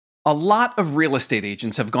A lot of real estate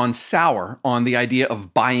agents have gone sour on the idea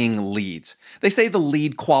of buying leads. They say the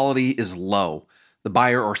lead quality is low. The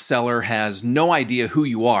buyer or seller has no idea who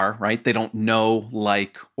you are, right? They don't know,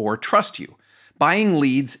 like, or trust you. Buying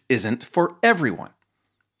leads isn't for everyone.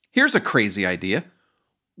 Here's a crazy idea.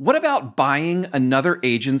 What about buying another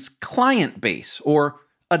agent's client base, or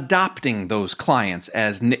adopting those clients,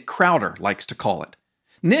 as Nick Crowder likes to call it?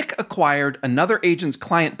 Nick acquired another agent's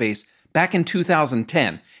client base back in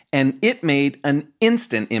 2010, and it made an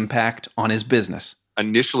instant impact on his business.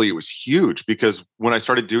 Initially, it was huge because when I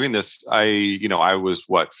started doing this, I was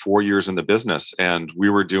 4 years in the business, and we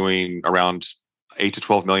were doing around 8 to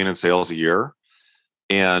 12 million in sales a year.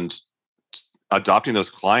 And adopting those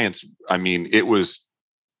clients, it was,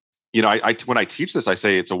 when I teach this, I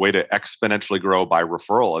say it's a way to exponentially grow by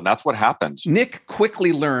referral. And that's what happened. Nick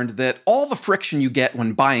quickly learned that all the friction you get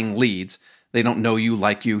when buying leads, they don't know you,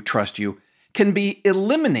 like you, trust you, can be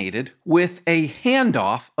eliminated with a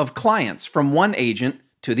handoff of clients from one agent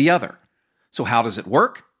to the other. So how does it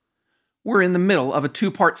work? We're in the middle of a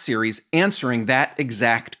 2-part series answering that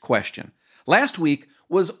exact question. Last week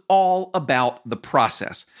was all about the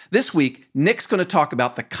process. This week, Nick's going to talk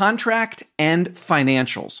about the contract and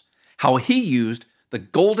financials, how he used the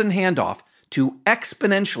golden handoff to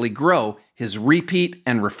exponentially grow his repeat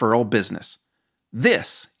and referral business.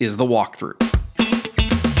 This is the walkthrough.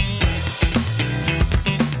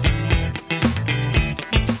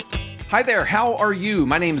 Hi there, how are you?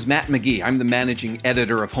 My name's Matt McGee. I'm the managing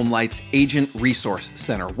editor of HomeLight's Agent Resource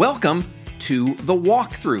Center. Welcome to The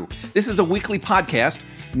Walkthrough. This is a weekly podcast.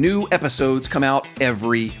 New episodes come out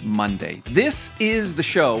every Monday. This is the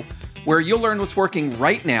show where you'll learn what's working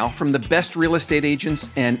right now from the best real estate agents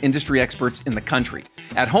and industry experts in the country.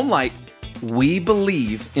 At HomeLight, we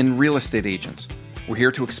believe in real estate agents. We're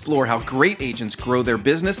here to explore how great agents grow their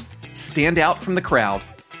business, stand out from the crowd,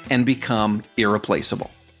 and become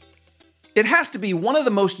irreplaceable. It has to be one of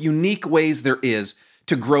the most unique ways there is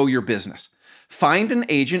to grow your business. Find an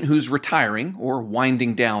agent who's retiring or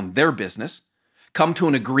winding down their business, come to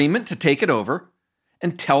an agreement to take it over,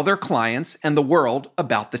 and tell their clients and the world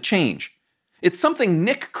about the change. It's something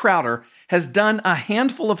Nick Crowder has done a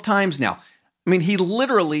handful of times now. He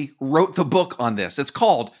literally wrote the book on this. It's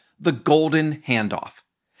called The Golden Handoff.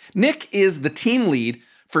 Nick is the team lead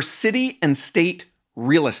for City and State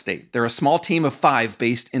Real Estate. They're a small team of 5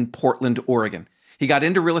 based in Portland, Oregon. He got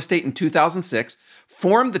into real estate in 2006,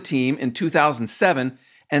 formed the team in 2007,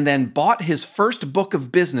 and then bought his first book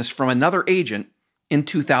of business from another agent in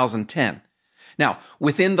 2010. Now,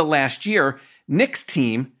 within the last year, Nick's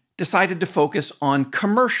team decided to focus on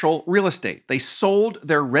commercial real estate. They sold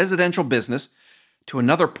their residential business to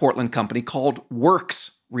another Portland company called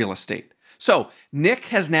Works Real Estate. So Nick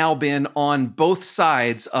has now been on both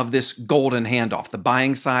sides of this golden handoff, the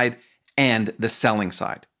buying side and the selling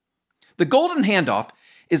side. The golden handoff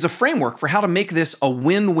is a framework for how to make this a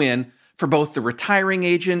win-win for both the retiring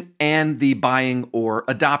agent and the buying or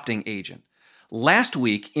adopting agent. Last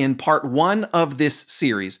week, in part 1 of this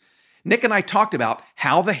series, Nick and I talked about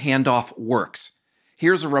how the handoff works.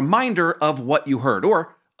 Here's a reminder of what you heard,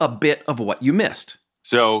 or a bit of what you missed.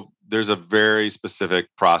 So there's a very specific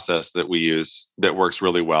process that we use that works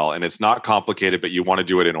really well. And it's not complicated, but you want to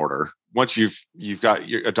do it in order. Once you've got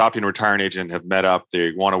your adopting and retiring agent have met up,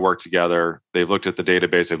 they want to work together. They've looked at the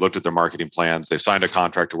database, they've looked at their marketing plans, they've signed a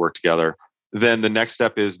contract to work together. Then the next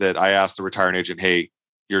step is that I ask the retiring agent, hey,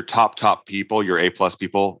 your top people, your A+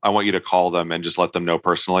 people, I want you to call them and just let them know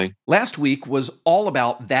personally. Last week was all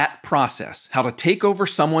about that process, how to take over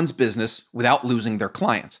someone's business without losing their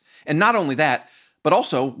clients. And not only that, but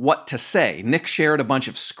also what to say. Nick shared a bunch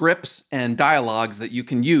of scripts and dialogues that you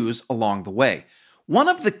can use along the way. One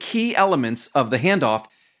of the key elements of the handoff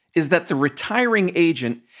is that the retiring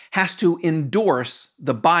agent has to endorse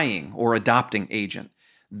the buying or adopting agent.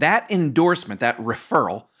 That endorsement, that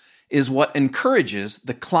referral, is what encourages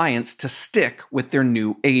the clients to stick with their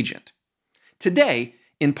new agent. Today,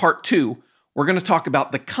 in part 2, we're going to talk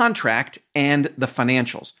about the contract and the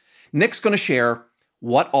financials. Nick's going to share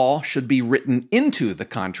what all should be written into the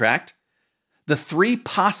contract, the 3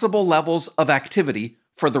 possible levels of activity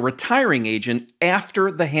for the retiring agent after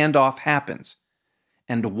the handoff happens,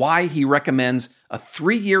 and why he recommends a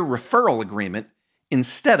 3-year referral agreement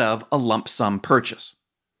instead of a lump sum purchase.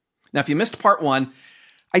 Now, if you missed part 1,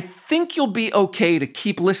 I think you'll be okay to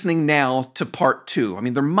keep listening now to part 2.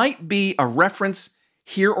 There might be a reference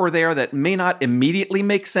here or there that may not immediately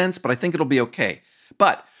make sense, but I think it'll be okay.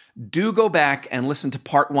 But do go back and listen to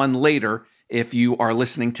part 1 later if you are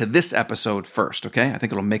listening to this episode first, okay? I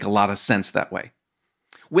think it'll make a lot of sense that way.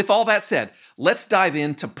 With all that said, let's dive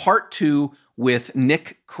into part 2 with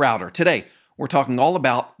Nick Crowder. Today, we're talking all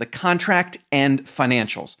about the contract and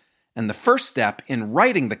financials. And the first step in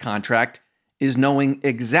writing the contract is knowing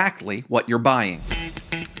exactly what you're buying.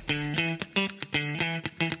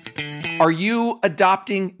 Are you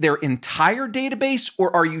adopting their entire database,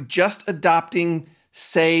 or are you just adopting,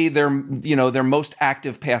 say, their most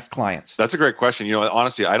active past clients? That's a great question.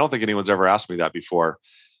 Honestly, I don't think anyone's ever asked me that before.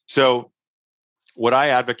 So what I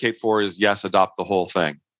advocate for is, yes, adopt the whole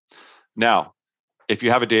thing. Now, if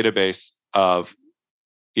you have a database of,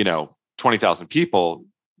 20,000 people,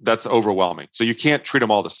 that's overwhelming. So you can't treat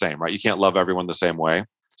them all the same, right? You can't love everyone the same way.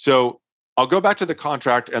 So I'll go back to the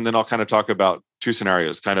contract, and then I'll kind of talk about two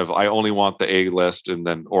scenarios. Kind of, I only want the A list,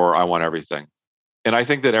 or I want everything. And I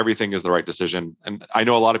think that everything is the right decision. And I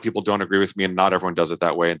know a lot of people don't agree with me, and not everyone does it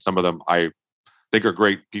that way. And some of them I think are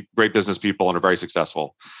great business people and are very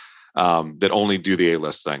successful, that only do the A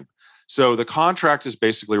list thing. So the contract is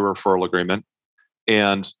basically a referral agreement.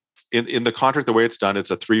 And in the contract, the way it's done,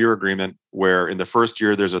 it's a 3-year agreement where in the first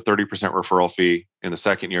year, there's a 30% referral fee. In the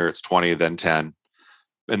second year, it's 20, then 10.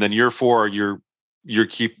 And then year 4,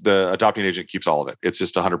 the adopting agent keeps all of it. It's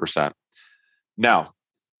just 100%. Now,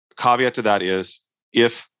 caveat to that is,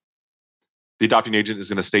 if the adopting agent is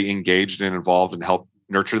going to stay engaged and involved and help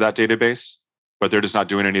nurture that database, but they're just not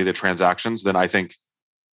doing any of the transactions, then I think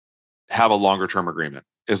have a longer term agreement.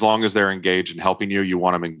 As long as they're engaged and helping you, you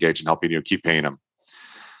want them engaged and helping you, keep paying them.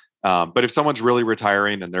 But if someone's really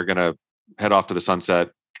retiring and they're going to head off to the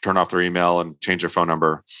sunset, turn off their email and change their phone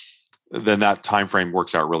number, then that time frame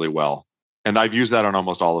works out really well. And I've used that on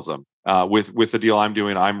almost all of them. With the deal I'm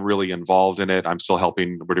doing, I'm really involved in it. I'm still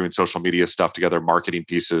helping. We're doing social media stuff together, marketing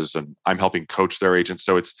pieces, and I'm helping coach their agents.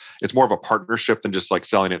 So it's more of a partnership than just like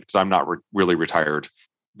selling it, because I'm not really retired.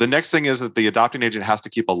 The next thing is that the adopting agent has to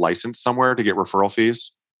keep a license somewhere to get referral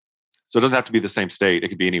fees. So it doesn't have to be the same state. It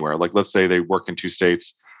could be anywhere. Like, let's say they work in 2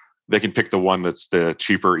 states. They can pick the one that's the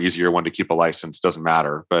cheaper, easier one to keep a license. Doesn't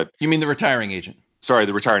matter. But you mean the retiring agent? Sorry,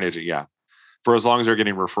 the retiring agent. Yeah. For as long as they're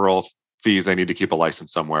getting referral fees, they need to keep a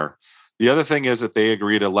license somewhere. The other thing is that they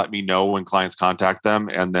agree to let me know when clients contact them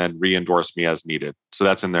and then re-endorse me as needed. So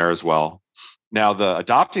that's in there as well. Now, the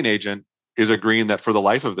adopting agent is agreeing that for the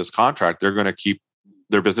life of this contract, they're going to keep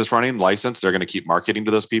their business running, licensed. They're going to keep marketing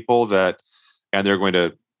to those people, and they're going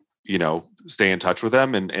to, stay in touch with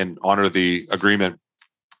them and honor the agreement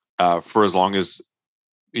for as long as,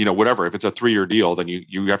 whatever. If it's a 3-year deal, then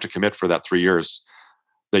you have to commit for that 3 years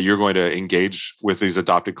that you're going to engage with these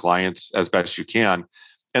adopted clients as best you can.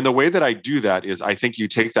 And the way that I do that is, I think you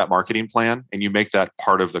take that marketing plan and you make that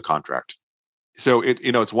part of the contract. So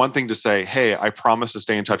it's one thing to say, hey, I promise to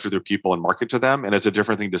stay in touch with your people and market to them. And it's a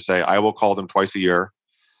different thing to say, I will call them twice a year.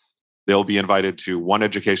 They'll be invited to one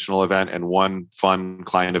educational event and one fun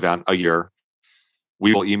client event a year.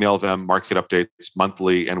 We will email them market updates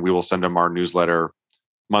monthly, and we will send them our newsletter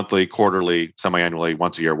monthly, quarterly, semi-annually,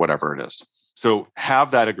 once a year, whatever it is. So have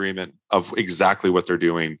that agreement of exactly what they're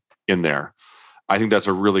doing in there. I think that's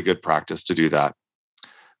a really good practice to do that.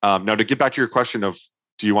 Now, to get back to your question of,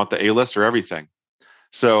 do you want the A list or everything?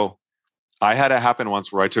 So I had it happen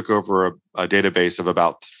once where I took over a database of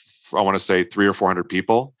about, I want to say 300 or 400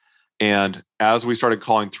 people. And as we started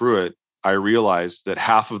calling through it, I realized that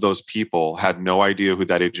half of those people had no idea who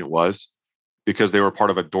that agent was, because they were part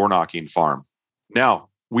of a door knocking farm. Now,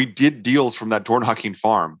 we did deals from that door knocking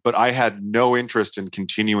farm, but I had no interest in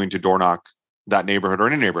continuing to door knock that neighborhood or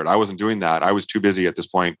any neighborhood. I wasn't doing that. I was too busy at this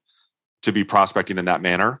point to be prospecting in that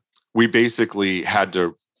manner. We basically had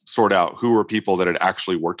to sort out who were people that had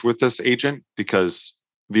actually worked with this agent, because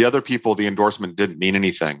the other people, the endorsement didn't mean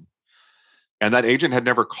anything. And that agent had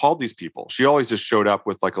never called these people. She always just showed up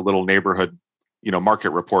with like a little neighborhood,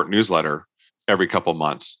 market report newsletter every couple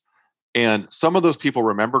months. And some of those people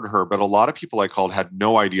remembered her, but a lot of people I called had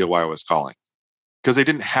no idea why I was calling, because they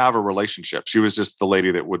didn't have a relationship. She was just the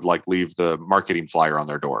lady that would like leave the marketing flyer on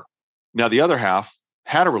their door. Now, the other half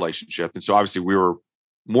had a relationship. And so obviously we were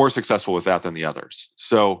more successful with that than the others.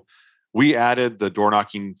 So we added the door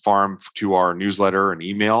knocking farm to our newsletter and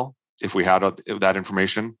email if we had that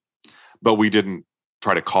information, but we didn't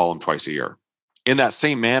try to call them twice a year. In that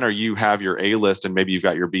same manner, you have your A list, and maybe you've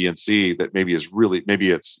got your B and C that maybe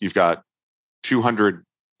you've got 200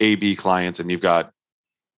 A, B clients, and you've got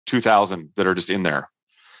 2,000 that are just in there.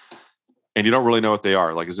 And you don't really know what they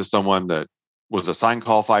are. Like, is this someone that was a sign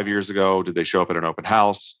call 5 years ago? Did they show up at an open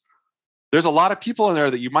house? There's a lot of people in there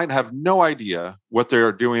that you might have no idea what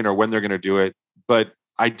they're doing or when they're going to do it. But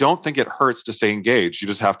I don't think it hurts to stay engaged. You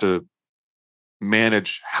just have to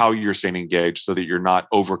manage how you're staying engaged so that you're not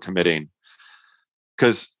overcommitting.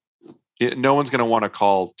 Because no one's going to want to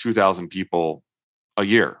call 2,000 people a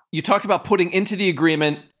year. You talked about putting into the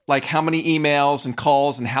agreement, like how many emails and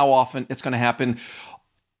calls and how often it's going to happen.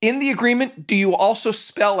 In the agreement, do you also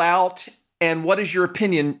spell out, and what is your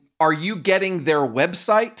opinion? Are you getting their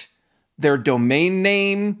website, their domain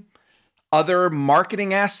name, other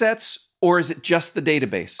marketing assets, or is it just the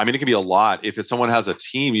database? I mean, it can be a lot. If someone has a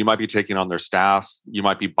team, you might be taking on their staff. You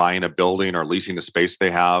might be buying a building or leasing the space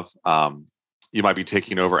they have. You might be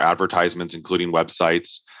taking over advertisements, including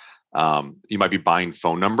websites. You might be buying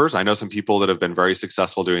phone numbers. I know some people that have been very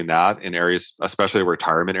successful doing that in areas, especially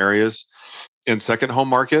retirement areas. In second home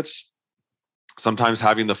markets, sometimes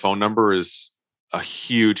having the phone number is a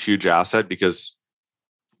huge, huge asset because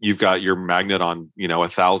you've got your magnet on,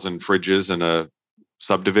 1,000 fridges in a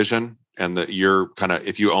subdivision, and that you're kind of,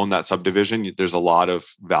 if you own that subdivision, there's a lot of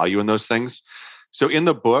value in those things. So in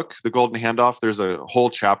the book, The Golden Handoff, there's a whole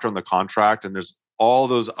chapter on the contract, and there's all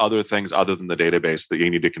those other things other than the database that you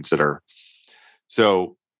need to consider.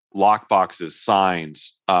 So lockboxes,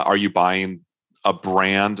 signs, are you buying a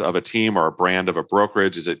brand of a team or a brand of a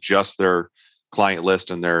brokerage? Is it just their client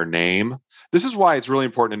list and their name? This is why it's really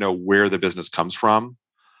important to know where the business comes from.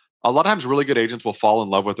 A lot of times really good agents will fall in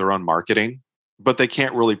love with their own marketing, but they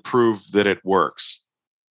can't really prove that it works,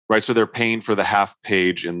 right? So they're paying for the half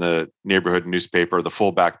page in the neighborhood newspaper, the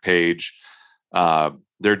full back page.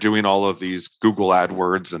 They're doing all of these Google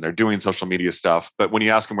AdWords and they're doing social media stuff. But when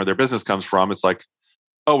you ask them where their business comes from, it's like,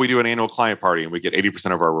 oh, we do an annual client party and we get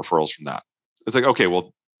 80% of our referrals from that. It's like, okay,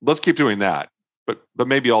 well, let's keep doing that. But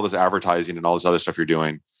maybe all this advertising and all this other stuff you're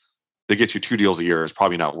doing, they get you 2 deals a year is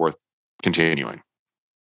probably not worth continuing.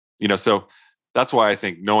 So that's why I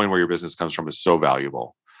think knowing where your business comes from is so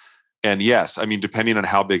valuable. And yes, I mean, depending on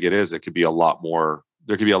how big it is, it could be a lot more.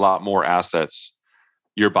 There could be a lot more assets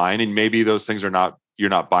you're buying, and maybe those things you're not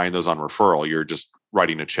buying those on referral. You're just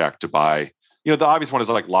writing a check to buy. The obvious one is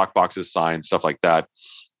like lockboxes, signs, stuff like that.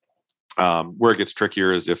 Where it gets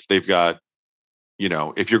trickier is if they've got,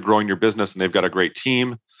 if you're growing your business and they've got a great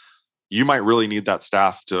team, you might really need that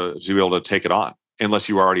staff to be able to take it on, unless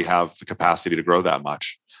you already have the capacity to grow that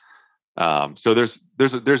much. So there's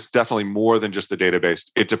definitely more than just the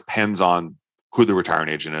database. It depends on who the retiring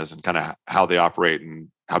agent is and kind of how they operate and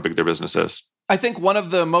how big their business is. I think one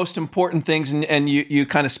of the most important things, and you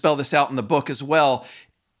kind of spell this out in the book as well,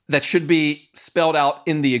 that should be spelled out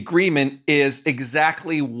in the agreement is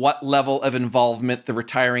exactly what level of involvement the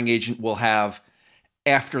retiring agent will have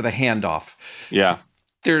after the handoff. Yeah.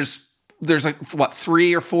 There's like,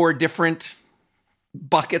 3 or 4 different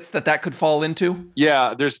buckets that could fall into?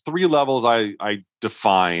 Yeah, there's 3 levels I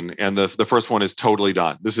define. And the first one is totally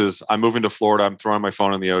done. This is, I'm moving to Florida. I'm throwing my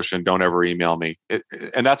phone in the ocean. Don't ever email me.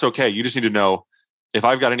 And that's okay. You just need to know if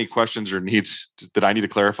I've got any questions or needs that I need to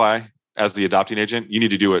clarify as the adopting agent, you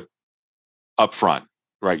need to do it up front,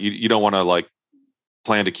 right? You don't want to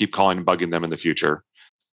plan to keep calling and bugging them in the future.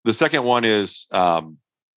 The second one is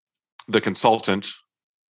the consultant,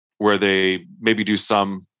 where they maybe do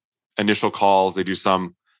some initial calls, they do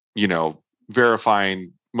some,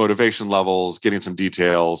 verifying motivation levels, getting some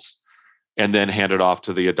details, and then hand it off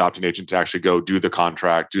to the adopting agent to actually go do the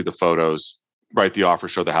contract, do the photos, write the offer,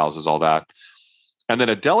 show the houses, all that. And then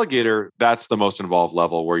a delegator, that's the most involved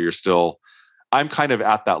level where I'm kind of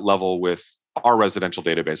at that level with our residential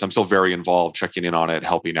database. I'm still very involved, checking in on it,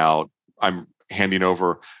 helping out. I'm handing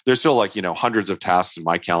over, there's still hundreds of tasks in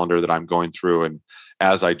my calendar that I'm going through. And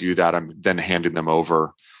as I do that, I'm then handing them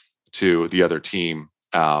over to the other team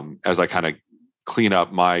as I kind of clean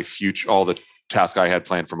up my future, all the tasks I had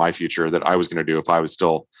planned for my future that I was going to do if I was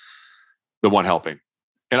still the one helping.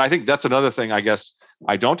 And I think that's another thing I guess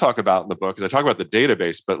I don't talk about in the book, is I talk about the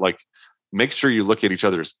database, but make sure you look at each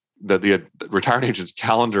other's, the retired agent's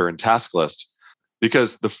calendar and task list,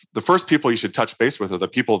 because the first people you should touch base with are the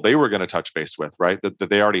people they were going to touch base with, right? That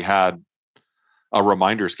they already had a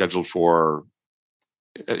reminder scheduled for,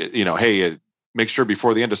 hey, make sure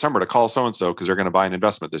before the end of December to call so-and-so because they're going to buy an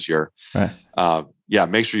investment this year. Right.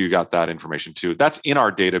 Make sure you got that information too. That's in our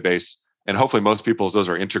database, and hopefully most people's those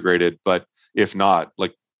are integrated. But if not,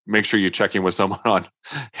 make sure you check in with someone on,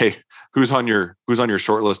 hey, who's on your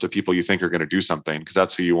short list of people you think are going to do something, because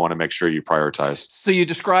that's who you want to make sure you prioritize. So you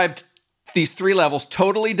described these 3 levels: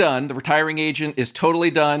 totally done. The retiring agent is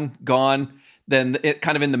totally done, gone. Then it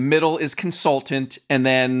kind of in the middle is consultant, and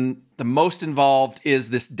then the most involved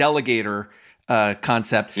is this delegator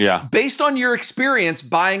concept. Yeah. Based on your experience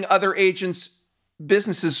buying other agents'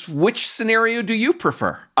 businesses, which scenario do you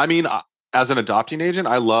prefer? I mean, as an adopting agent,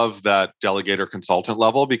 I love that delegator consultant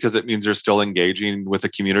level because it means they're still engaging with the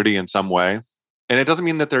community in some way. And it doesn't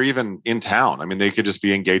mean that they're even in town. I mean, they could just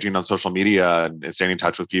be engaging on social media and staying in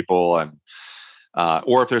touch with people. And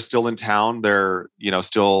Or if they're still in town, they're,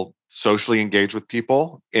 still socially engaged with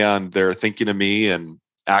people and they're thinking of me and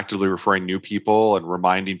actively referring new people and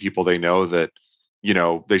reminding people they know that,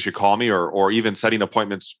 they should call me, or even setting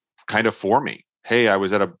appointments kind of for me. Hey, I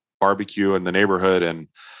was at a barbecue in the neighborhood and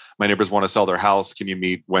my neighbors want to sell their house. Can you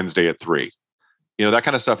meet Wednesday at 3? That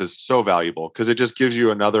kind of stuff is so valuable because it just gives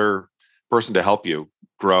you another person to help you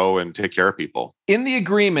grow and take care of people. In the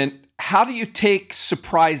agreement, how do you take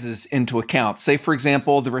surprises into account? Say, for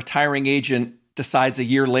example, the retiring agent decides a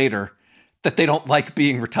year later that they don't like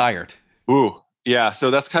being retired. Ooh, yeah.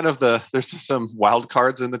 So that's kind of there's some wild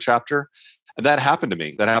cards in the chapter. And that happened to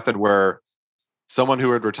me. That happened where someone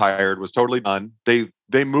who had retired was totally done.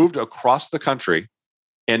 They moved across the country.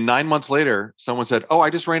 And 9 months later, someone said, "Oh, I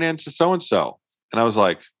just ran into so-and-so." And I was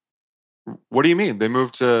like, "What do you mean? They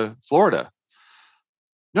moved to Florida?"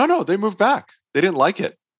 No, they moved back. They didn't like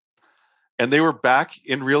it. And they were back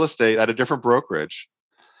in real estate at a different brokerage.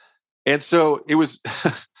 And so it was,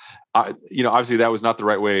 obviously that was not the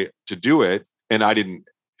right way to do it. And I didn't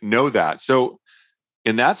know that. So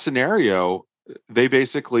in that scenario, they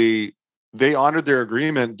honored their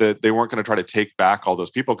agreement that they weren't going to try to take back all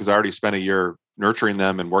those people because I already spent a year nurturing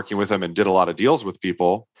them and working with them and did a lot of deals with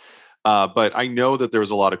people. But I know that there was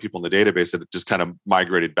a lot of people in the database that just kind of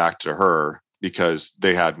migrated back to her because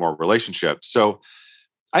they had more relationships. So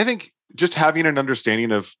I think just having an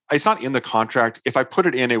understanding of, it's not in the contract. If I put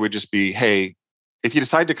it in, it would just be, hey, if you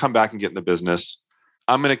decide to come back and get in the business,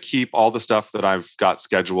 I'm going to keep all the stuff that I've got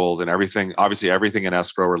scheduled and everything. Obviously, everything in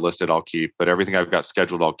escrow or listed, I'll keep, but everything I've got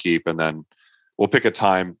scheduled, I'll keep. And then we'll pick a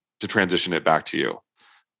time to transition it back to you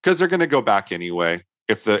because they're going to go back anyway.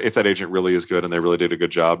 If that agent really is good and they really did a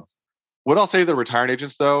good job. What I'll say to the retiring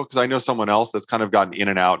agents though, because I know someone else that's kind of gotten in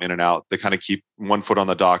and out. They kind of keep one foot on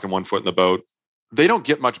the dock and one foot in the boat. They don't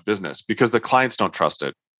get much business because the clients don't trust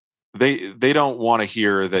it. They don't want to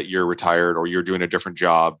hear that you're retired or you're doing a different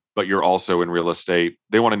job, but you're also in real estate.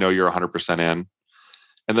 They want to know you're 100% in.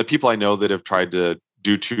 And the people I know that have tried to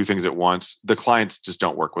do two things at once, the clients just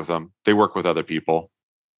don't work with them. They work with other people.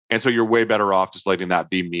 And so you're way better off just letting that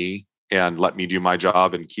be me and let me do my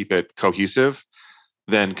job and keep it cohesive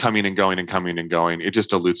than coming and going and coming and going. It just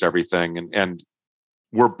dilutes everything. And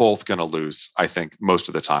we're both going to lose, I think, most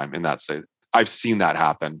of the time in that state. I've seen that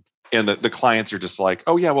happen. And the clients are just like,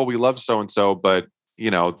 "Oh yeah, well, we love so-and-so, but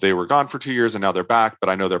they were gone for 2 years and now they're back, but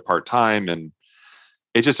I know they're part-time." And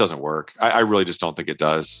it just doesn't work. I really just don't think it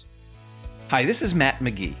does. Hi, this is Matt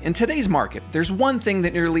McGee. In today's market, there's one thing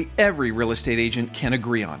that nearly every real estate agent can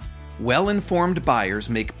agree on. Well-informed buyers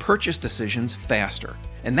make purchase decisions faster,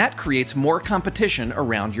 and that creates more competition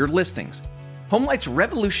around your listings. HomeLight's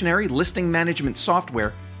revolutionary listing management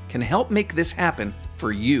software can help make this happen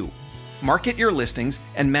for you. Market your listings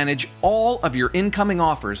and manage all of your incoming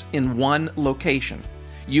offers in one location.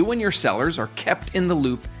 You and your sellers are kept in the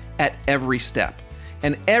loop at every step,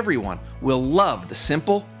 and everyone will love the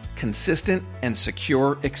simple, consistent, and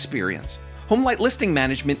secure experience. HomeLight Listing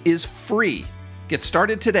Management is free. Get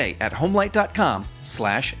started today at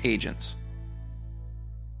homelight.com/agents.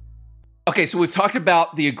 Okay, so we've talked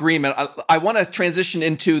about the agreement. I want to transition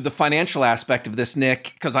into the financial aspect of this,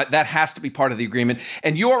 Nick, because that has to be part of the agreement.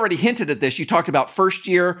 And you already hinted at this. You talked about first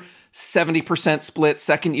year, 70% split,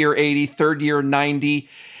 second year, 80, third year, 90.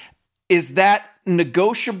 Is that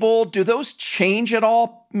negotiable? Do those change at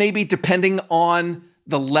all, maybe depending on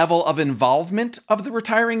the level of involvement of the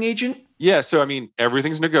retiring agent? Yeah, so I mean,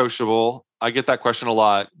 everything's negotiable. I get that question a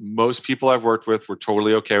lot. Most people I've worked with were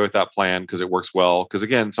totally okay with that plan because it works well. Because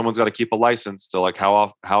again, someone's got to keep a license. So like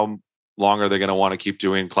how long are they going to want to keep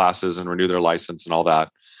doing classes and renew their license and all that?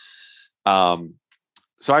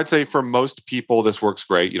 So I'd say for most people, this works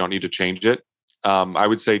great. You don't need to change it. I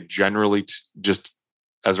would say generally, just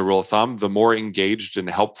as a rule of thumb, the more engaged and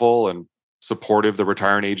helpful and supportive the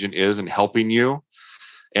retiring agent is in helping you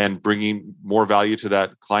and bringing more value to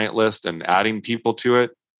that client list and adding people to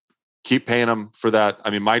it, keep paying them for that. I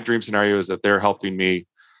mean, my dream scenario is that they're helping me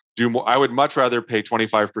do more. I would much rather pay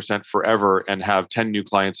 25% forever and have 10 new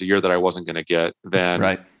clients a year that I wasn't going to get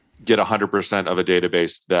than get 100% of a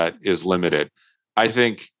database that is limited. I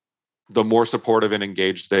think the more supportive and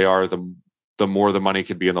engaged they are, the more the money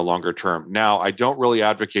could be in the longer term. Now, I don't really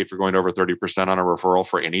advocate for going over 30% on a referral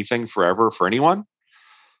for anything forever for anyone,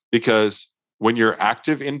 because when you're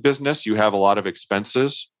active in business, you have a lot of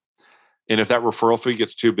expenses. And if that referral fee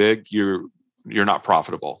gets too big, you're not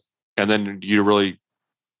profitable. And then you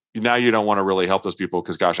don't want to really help those people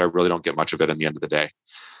because, gosh, I really don't get much of it in the end of the day.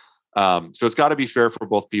 So it's got to be fair for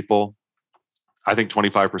both people. I think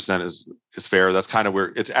 25% is fair. That's kind of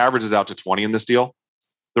where it averages out to 20 in this deal.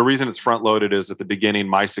 The reason it's front loaded is at the beginning,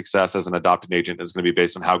 my success as an adopting agent is going to be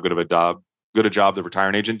based on how good of a job the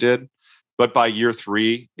retiring agent did. But by year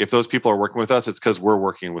 3, if those people are working with us, it's because we're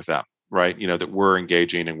working with them, right? That we're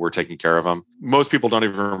engaging and we're taking care of them. Most people don't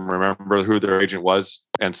even remember who their agent was.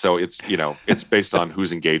 And so it's based on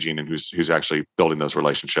who's engaging and who's actually building those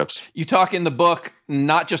relationships. You talk in the book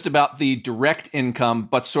not just about the direct income,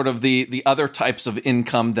 but sort of the other types of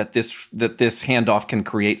income that this handoff can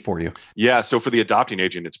create for you. Yeah. So for the adopting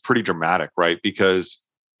agent, it's pretty dramatic, right? Because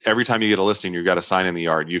every time you get a listing, you've got a sign in the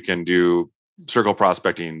yard. You can do circle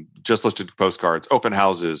prospecting, just listed postcards, open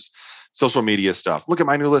houses, social media stuff. Look at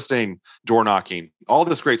my new listing, door knocking. All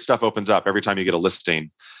this great stuff opens up every time you get a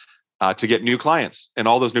listing to get new clients. And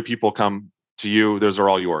all those new people come to you. Those are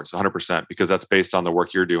all yours, 100%, because that's based on the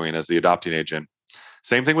work you're doing as the adopting agent.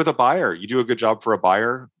 Same thing with a buyer. You do a good job for a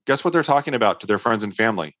buyer. Guess what they're talking about to their friends and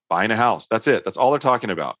family? Buying a house. That's it. That's all they're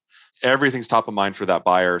talking about. Everything's top of mind for that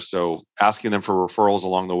buyer. So asking them for referrals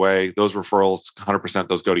along the way, those referrals, 100%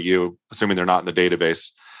 those go to you, assuming they're not in the database.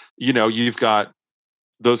 You've got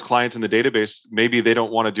those clients in the database. Maybe they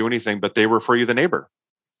don't want to do anything, but they refer you the neighbor.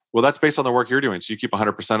 Well, that's based on the work you're doing. So you keep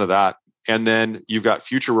 100% of that. And then you've got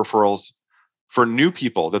future referrals for new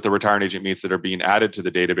people that the retiring agent meets that are being added to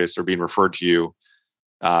the database or being referred to you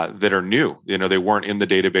that are new. They weren't in the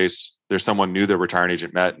database. There's someone new that retiring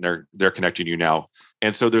agent met and they're connecting you now.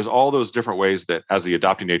 And so there's all those different ways that as the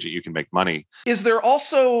adopting agent, you can make money. Is there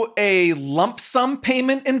also a lump sum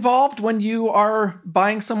payment involved when you are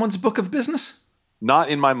buying someone's book of business? Not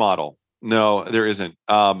in my model. No, there isn't.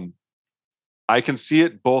 I can see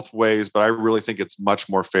it both ways, but I really think it's much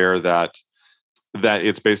more fair that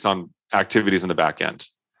it's based on activities in the back end.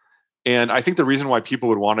 And I think the reason why people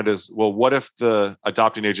would want it is, well, what if the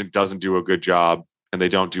adopting agent doesn't do a good job and they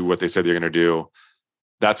don't do what they said they're going to do?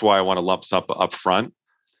 That's why I want to lump sum up front.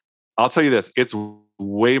 I'll tell you this, it's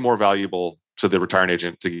way more valuable to the retiring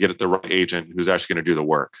agent to get the right agent who's actually going to do the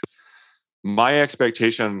work. My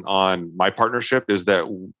expectation on my partnership is that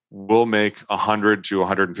we'll make $100,000 to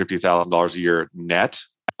 $150,000 a year net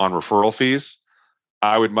on referral fees.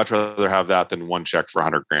 I would much rather have that than one check for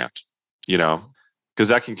 $100,000, because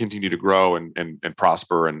that can continue to grow and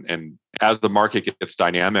prosper. And as the market gets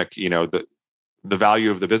dynamic, the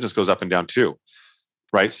value of the business goes up and down too.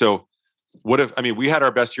 Right. So we had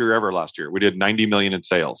our best year ever last year. We did 90 million in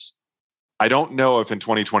sales. I don't know if in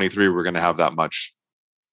 2023, we're going to have that much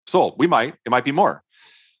sold. It might be more,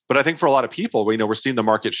 but I think for a lot of people, we're seeing the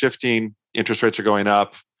market shifting, interest rates are going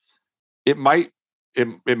up. It might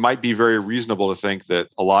be very reasonable to think that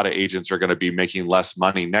a lot of agents are going to be making less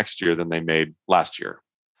money next year than they made last year.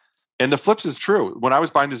 And the flips is true. When I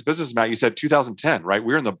was buying this business, Matt, you said 2010, right?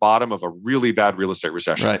 We were in the bottom of a really bad real estate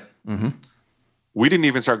recession. Right. Mm-hmm. We didn't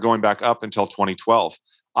even start going back up until 2012.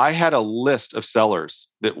 I had a list of sellers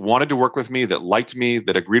that wanted to work with me, that liked me,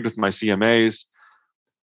 that agreed with my CMAs,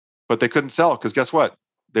 but they couldn't sell because guess what?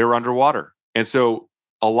 They were underwater. And so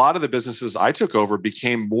a lot of the businesses I took over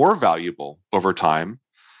became more valuable over time,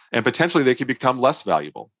 and potentially they could become less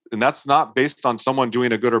valuable. And that's not based on someone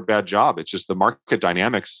doing a good or bad job. It's just the market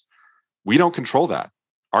dynamics. We don't control that.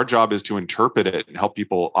 Our job is to interpret it and help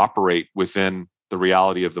people operate within the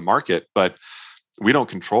reality of the market, but we don't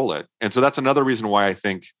control it. And so that's another reason why I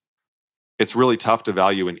think it's really tough to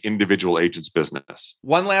value an individual agent's business.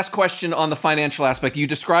 One last question on the financial aspect. You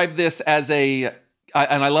describe this as and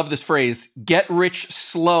I love this phrase, get rich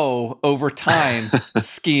slow over time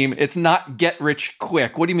scheme. It's not get rich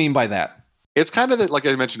quick. What do you mean by that? It's kind of like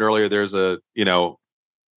I mentioned earlier, there's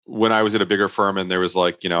when I was at a bigger firm and there was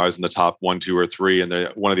I was in the top 1, 2, or 3, and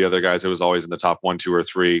one of the other guys that was always in the top 1, 2, or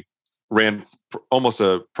 3 ran almost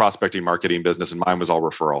a prospecting marketing business, and mine was all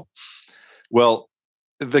referral. Well,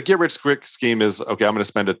 the get rich quick scheme is, okay, I'm going to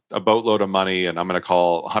spend a boatload of money and I'm going to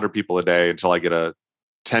call 100 people a day until I get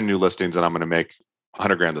 10 new listings, and I'm going to make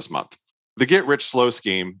 $100,000 this month. The get rich slow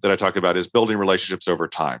scheme that I talk about is building relationships over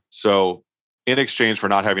time. So in exchange for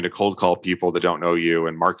not having to cold call people that don't know you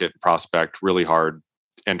and market prospect really hard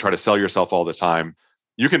and try to sell yourself all the time,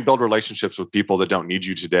 you can build relationships with people that don't need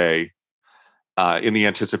you today in the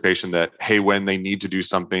anticipation that, hey, when they need to do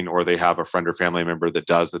something or they have a friend or family member that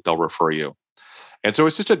does, that they'll refer you. And so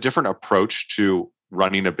it's just a different approach to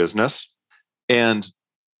running a business. And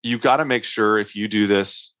you've got to make sure if you do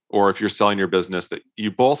this or if you're selling your business that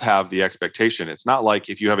you both have the expectation. It's not like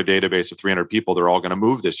if you have a database of 300 people, they're all going to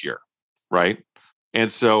move this year, right?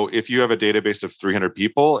 And so if you have a database of 300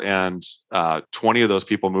 people and 20 of those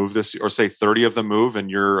people move this, or say 30 of them move,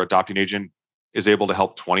 and your adopting agent is able to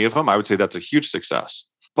help 20 of them, I would say that's a huge success.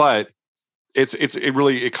 But it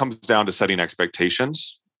really comes down to setting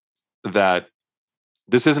expectations that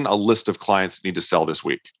this isn't a list of clients that need to sell this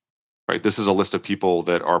week, right? This is a list of people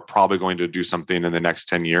that are probably going to do something in the next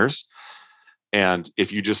 10 years. And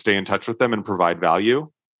if you just stay in touch with them and provide value,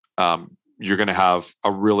 you're going to have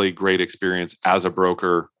a really great experience as a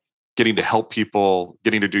broker, getting to help people,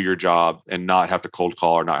 getting to do your job and not have to cold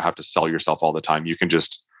call or not have to sell yourself all the time. You can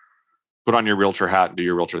just put on your realtor hat and do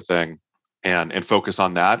your realtor thing and focus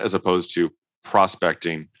on that as opposed to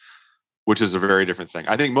prospecting, which is a very different thing.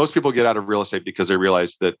 I think most people get out of real estate because they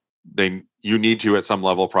realize that you need to at some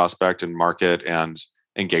level prospect and market and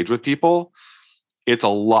engage with people. It's a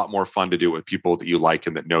lot more fun to do it with people that you like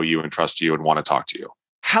and that know you and trust you and want to talk to you.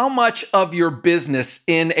 How much of your business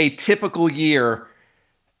in a typical year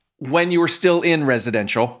when you were still in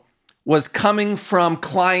residential was coming from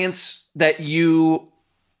clients that you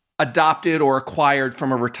adopted or acquired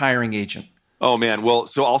from a retiring agent? Oh man. Well,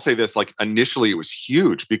 so I'll say this, like initially it was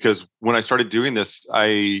huge because when I started doing this,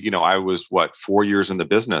 I was 4 years in the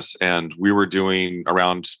business and we were doing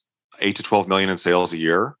around 8 to 12 million in sales a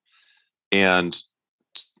year. And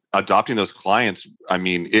adopting those clients, I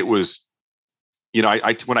mean, it was,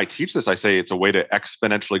 when I teach this, I say it's a way to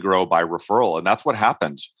exponentially grow by referral. And that's what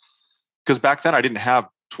happened. Because back then I didn't have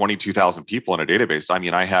 22,000 people in a database. I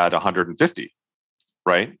mean, I had 150,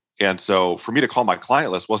 right? And so for me to call my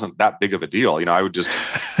client list wasn't that big of a deal. I would just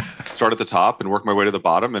start at the top and work my way to the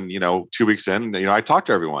bottom. And, 2 weeks in, I talked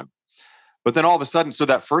to everyone. But then all of a sudden, so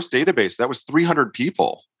that first database, that was 300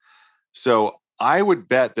 people. So I would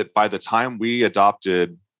bet that by the time we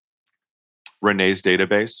adopted Renee's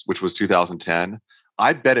database, which was 2010,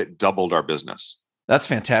 I bet it doubled our business. That's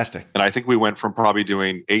fantastic. And I think we went from probably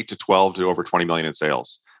doing 8 to 12 to over 20 million in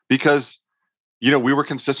sales because, we were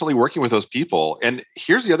consistently working with those people. And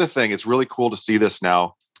here's the other thing. It's really cool to see this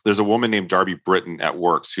now. There's a woman named Darby Britton at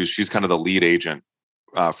Works, she's kind of the lead agent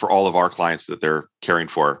for all of our clients that they're caring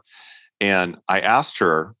for. And I asked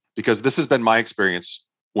her, because this has been my experience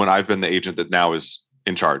when I've been the agent that now is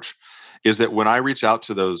in charge, is that when I reach out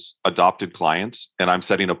to those adopted clients and I'm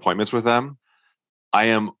setting appointments with them, I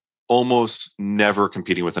am almost never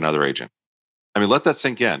competing with another agent. I mean, let that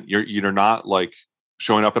sink in. You're not like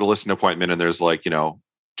showing up at a listing appointment and there's 2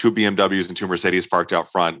 BMWs and 2 Mercedes parked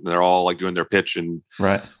out front and they're all like doing their pitch and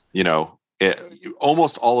right.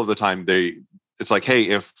 Almost all of the time it's like, hey,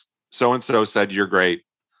 if so-and-so said you're great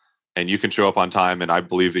and you can show up on time and I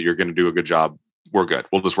believe that you're going to do a good job, we're good.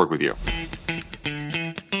 We'll just work with you.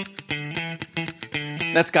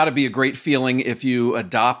 That's got to be a great feeling if you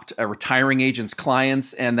adopt a retiring agent's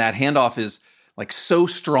clients and that handoff is like so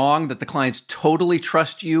strong that the clients totally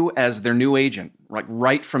trust you as their new agent,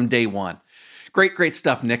 right from day one. Great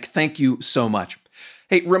stuff, Nick. Thank you so much.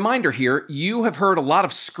 Hey, reminder here, you have heard a lot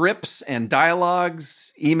of scripts and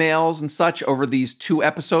dialogues, emails and such over these 2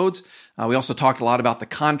 episodes. We also talked a lot about the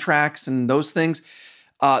contracts and those things.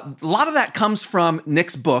 A lot of that comes from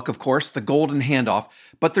Nick's book, of course, The Golden Handoff,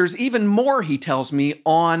 but there's even more, he tells me,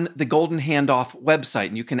 on the Golden Handoff website,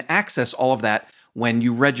 and you can access all of that when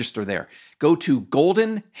you register there. Go to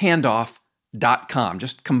goldenhandoff.com.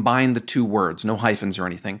 Just combine the 2 words, no hyphens or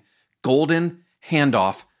anything.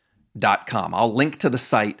 goldenhandoff.com. I'll link to the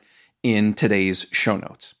site in today's show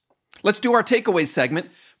notes. Let's do our takeaways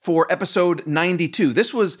segment for episode 92.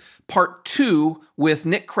 This was part 2 with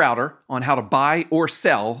Nick Crowder on how to buy or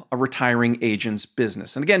sell a retiring agent's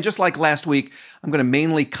business. And again, just like last week, I'm going to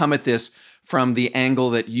mainly come at this from the angle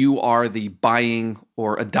that you are the buying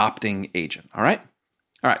or adopting agent. All right.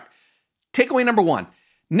 Takeaway number 1,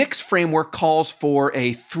 Nick's framework calls for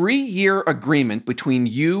a 3-year agreement between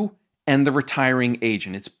you and the retiring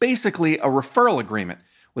agent. It's basically a referral agreement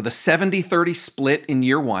with a 70-30 split in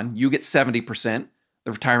year 1. You get 70%.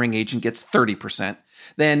 The retiring agent gets 30%.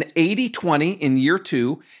 Then 80-20 in year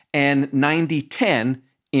 2 and 90-10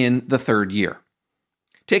 in the 3rd year.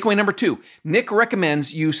 Takeaway number 2, Nick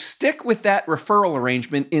recommends you stick with that referral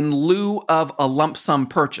arrangement in lieu of a lump sum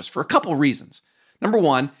purchase for a couple reasons. Number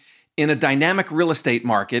 1, in a dynamic real estate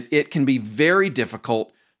market, it can be very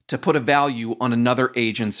difficult to put a value on another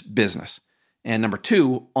agent's business. And number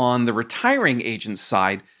 2, on the retiring agent's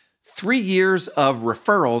side, 3 years of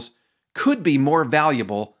referrals could be more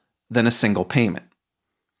valuable than a single payment.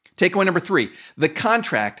 Takeaway number 3, the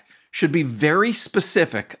contract should be very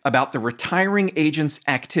specific about the retiring agent's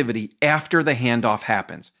activity after the handoff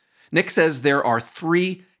happens. Nick says there are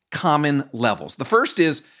 3 common levels. The first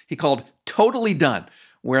is he called totally done,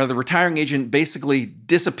 where the retiring agent basically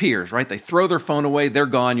disappears, right? They throw their phone away, they're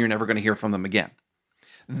gone, you're never going to hear from them again.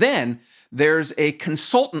 Then there's a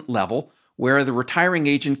consultant level where the retiring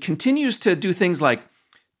agent continues to do things like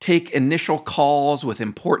take initial calls with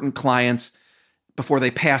important clients before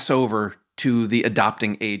they pass over to the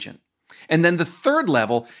adopting agent. And then the third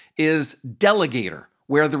level is delegator,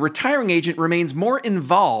 where the retiring agent remains more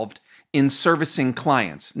involved in servicing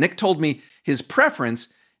clients. Nick told me his preference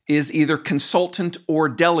is either consultant or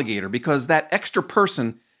delegator because that extra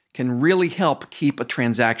person can really help keep a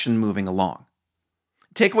transaction moving along.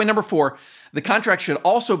 Takeaway number 4, the contract should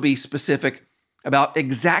also be specific about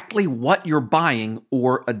exactly what you're buying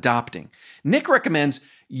or adopting. Nick recommends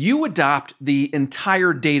you adopt the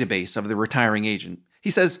entire database of the retiring agent. He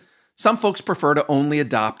says some folks prefer to only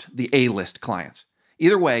adopt the A-list clients.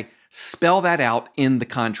 Either way, spell that out in the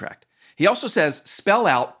contract. He also says spell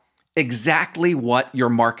out exactly what your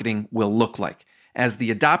marketing will look like. As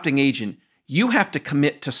the adopting agent, you have to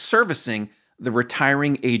commit to servicing the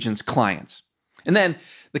retiring agent's clients. And then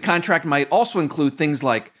the contract might also include things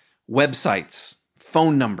like websites,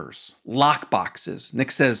 phone numbers, lockboxes.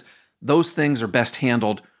 Nick says those things are best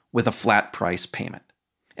handled with a flat price payment.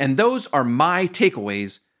 And those are my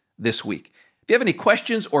takeaways this week. If you have any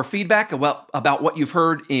questions or feedback about what you've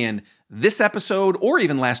heard in this episode or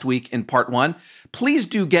even last week in part 1, please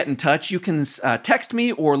do get in touch. You can text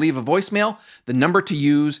me or leave a voicemail. The number to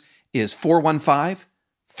use is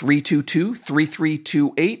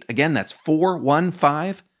 415-322-3328. Again, that's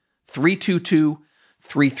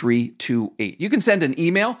 415-322-3328. You can send an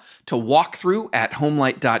email to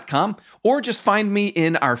walkthrough@homelight.com or just find me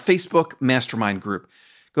in our Facebook mastermind group.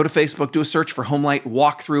 Go to Facebook, do a search for Homelight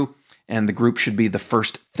Walkthrough, and the group should be the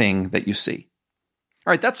first thing that you see.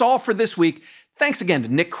 All right, that's all for this week. Thanks again to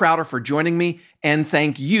Nick Crowder for joining me, and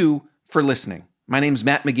thank you for listening. My name's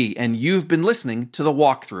Matt McGee, and you've been listening to The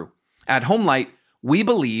Walkthrough. At Homelight, we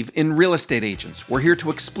believe in real estate agents. We're here to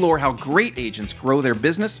explore how great agents grow their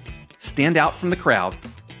business, stand out from the crowd,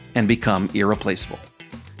 and become irreplaceable.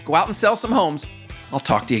 Go out and sell some homes. I'll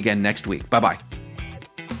talk to you again next week. Bye-bye.